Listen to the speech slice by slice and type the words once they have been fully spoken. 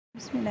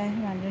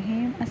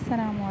Bismillahirrahmanirrahim.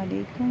 Assalamu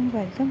alaikum.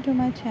 Welcome to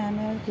my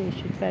channel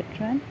Crochet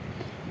Pattern.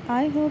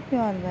 I hope you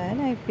are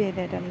well. I pray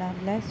that Allah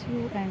bless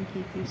you and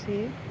keep you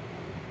safe.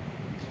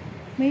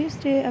 May you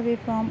stay away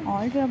from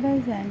all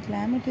troubles and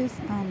calamities.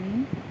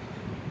 Ameen.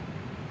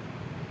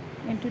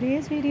 In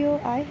today's video,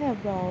 I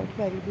have brought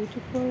very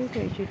beautiful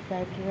crochet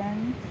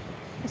pattern,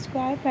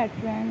 square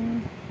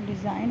pattern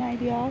design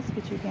ideas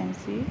which you can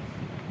see,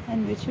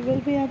 and which you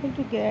will be able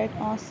to get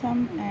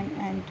awesome and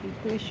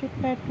antique crochet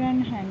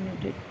pattern, hand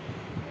knitted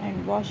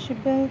and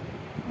washable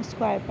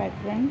square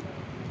pattern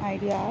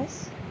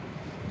ideas.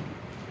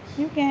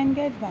 You can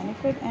get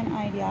benefit and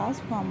ideas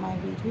from my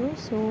video,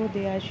 so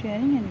they are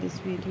sharing in this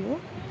video.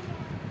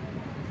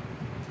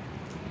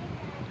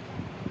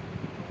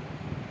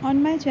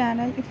 On my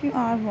channel, if you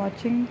are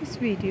watching this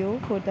video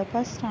for the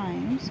first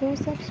time, so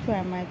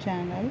subscribe my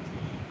channel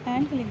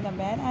and click the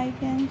bell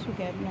icon to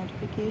get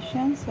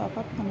notifications of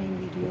upcoming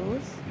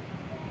videos.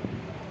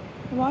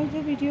 Watch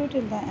the video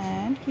till the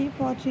end. Keep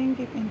watching,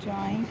 keep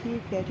enjoying,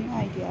 keep getting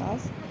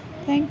ideas.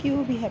 Thank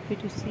you. Be happy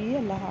to see.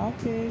 Allah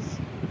Hafiz.